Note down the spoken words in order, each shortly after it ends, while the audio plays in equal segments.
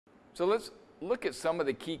So let's look at some of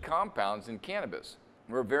the key compounds in cannabis.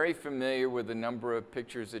 We're very familiar with the number of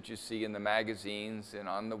pictures that you see in the magazines and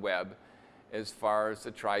on the web as far as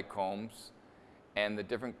the trichomes and the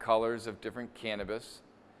different colors of different cannabis.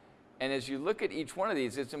 And as you look at each one of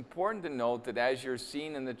these, it's important to note that as you're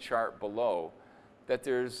seeing in the chart below, that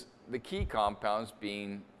there's the key compounds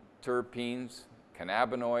being terpenes,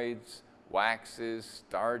 cannabinoids, waxes,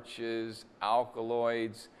 starches,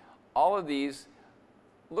 alkaloids. All of these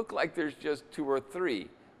look like there's just 2 or 3,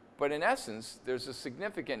 but in essence, there's a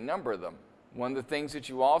significant number of them. One of the things that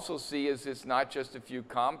you also see is it's not just a few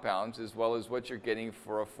compounds as well as what you're getting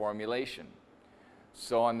for a formulation.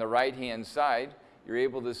 So on the right-hand side, you're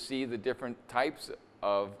able to see the different types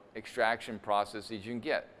of extraction processes you can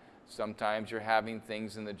get. Sometimes you're having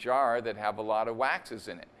things in the jar that have a lot of waxes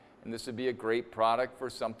in it. And this would be a great product for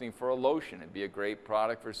something for a lotion. It'd be a great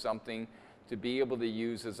product for something to be able to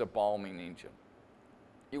use as a balming agent.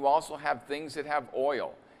 You also have things that have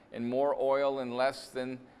oil, and more oil and less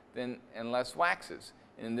less waxes.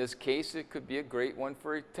 And in this case, it could be a great one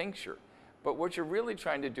for a tincture. But what you're really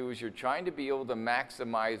trying to do is you're trying to be able to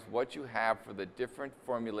maximize what you have for the different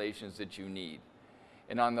formulations that you need.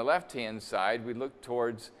 And on the left-hand side, we look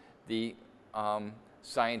towards the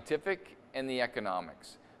scientific and the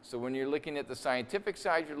economics. So when you're looking at the scientific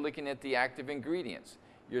side, you're looking at the active ingredients.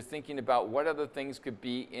 You're thinking about what other things could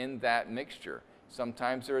be in that mixture.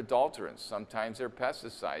 Sometimes they're adulterants, sometimes they're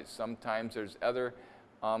pesticides, sometimes there's other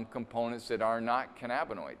components that are not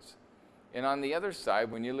cannabinoids. And on the other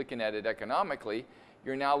side, when you're looking at it economically,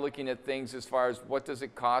 you're now looking at things as far as what does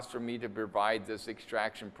it cost for me to provide this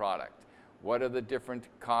extraction product? What are the different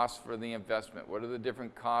costs for the investment? What are the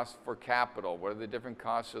different costs for capital? What are the different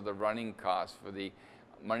costs for the running costs, for the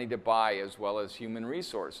money to buy, as well as human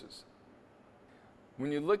resources?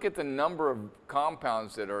 When you look at the number of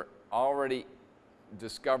compounds that are already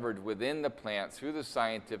discovered within the plant through the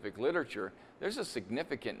scientific literature, there's a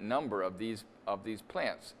significant number of these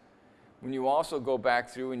plants. When you also go back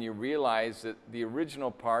through and you realize that the original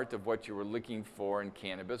part of what you were looking for in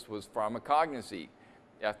cannabis was pharmacognosy,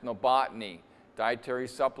 ethnobotany, dietary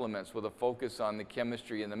supplements with a focus on the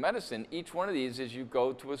chemistry and the medicine. Each one of these, as you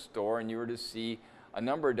go to a store and you were to see a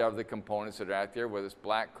number of the components that are out there, whether it's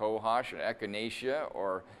black cohosh or echinacea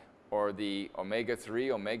or the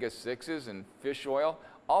omega-3, omega-6s and fish oil,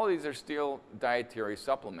 all of these are still dietary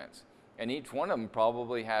supplements. And each one of them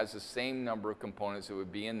probably has the same number of components that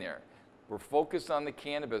would be in there. We're focused on the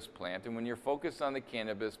cannabis plant, and when you're focused on the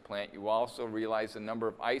cannabis plant, you also realize the number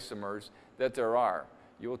of isomers that there are.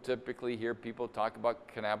 You will typically hear people talk about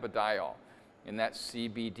cannabidiol, and that's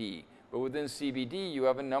CBD. But within CBD, you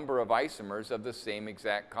have a number of isomers of the same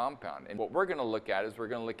exact compound. And what we're going to look at is we're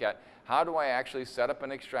going to look at how do I actually set up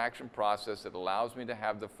an extraction process that allows me to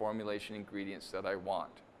have the formulation ingredients that I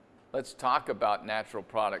want. Let's talk about natural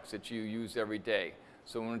products that you use every day.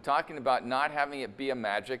 So when we're talking about not having it be a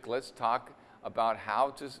magic, let's talk about how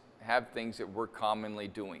to have things that we're commonly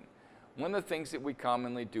doing. One of the things that we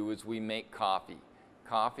commonly do is we make coffee.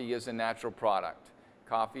 Coffee is a natural product.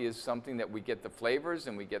 Coffee is something that we get the flavors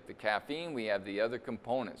and we get the caffeine, we have the other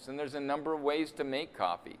components. And there's a number of ways to make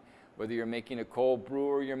coffee, whether you're making a cold brew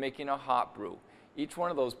or you're making a hot brew. Each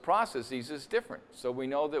one of those processes is different. So we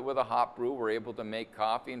know that with a hot brew, we're able to make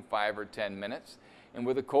coffee in 5 or 10 minutes. And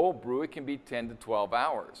with a cold brew, it can be 10 to 12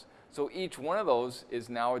 hours. So each one of those is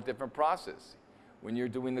now a different process. When you're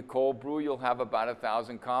doing the cold brew, you'll have about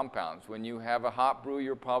 1,000 compounds. When you have a hot brew,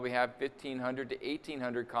 you'll probably have 1,500 to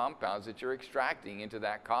 1,800 compounds that you're extracting into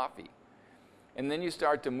that coffee. And then you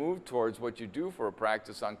start to move towards what you do for a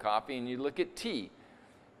practice on coffee, and you look at tea.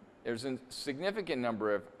 There's a significant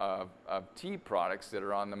number of tea products that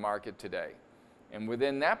are on the market today. And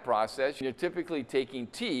within that process, you're typically taking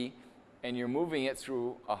tea and you're moving it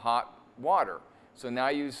through a hot water. So now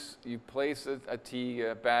you place a tea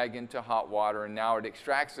bag into hot water, and now it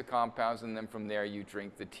extracts the compounds, and then from there you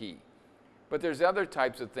drink the tea. But there's other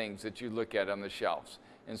types of things that you look at on the shelves.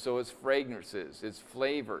 And so it's fragrances, it's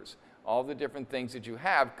flavors. All the different things that you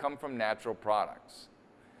have come from natural products.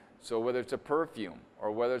 So whether it's a perfume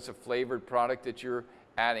or whether it's a flavored product that you're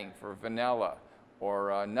adding for vanilla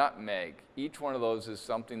or nutmeg, each one of those is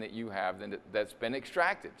something that you have that's been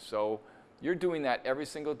extracted. So you're doing that every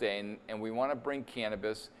single day, and we want to bring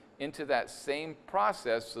cannabis into that same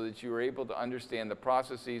process so that you are able to understand the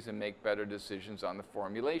processes and make better decisions on the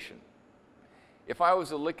formulation. If I was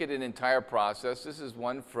to look at an entire process, this is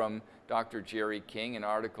one from Dr. Jerry King, an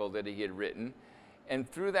article that he had written. And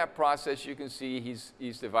through that process, you can see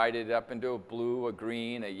he's divided it up into a blue, a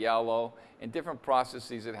green, a yellow, and different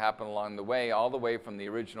processes that happen along the way, all the way from the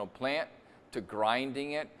original plant to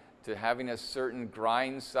grinding it, to having a certain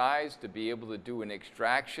grind size to be able to do an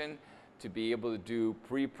extraction, to be able to do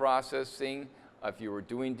pre-processing if you were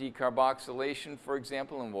doing decarboxylation, for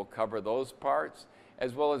example, and we'll cover those parts,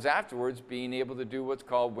 as well as afterwards being able to do what's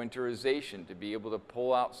called winterization, to be able to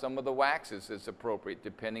pull out some of the waxes as appropriate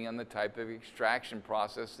depending on the type of extraction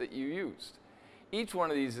process that you used. Each one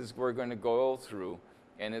of these is we're going to go through,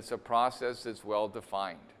 and it's a process that's well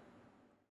defined.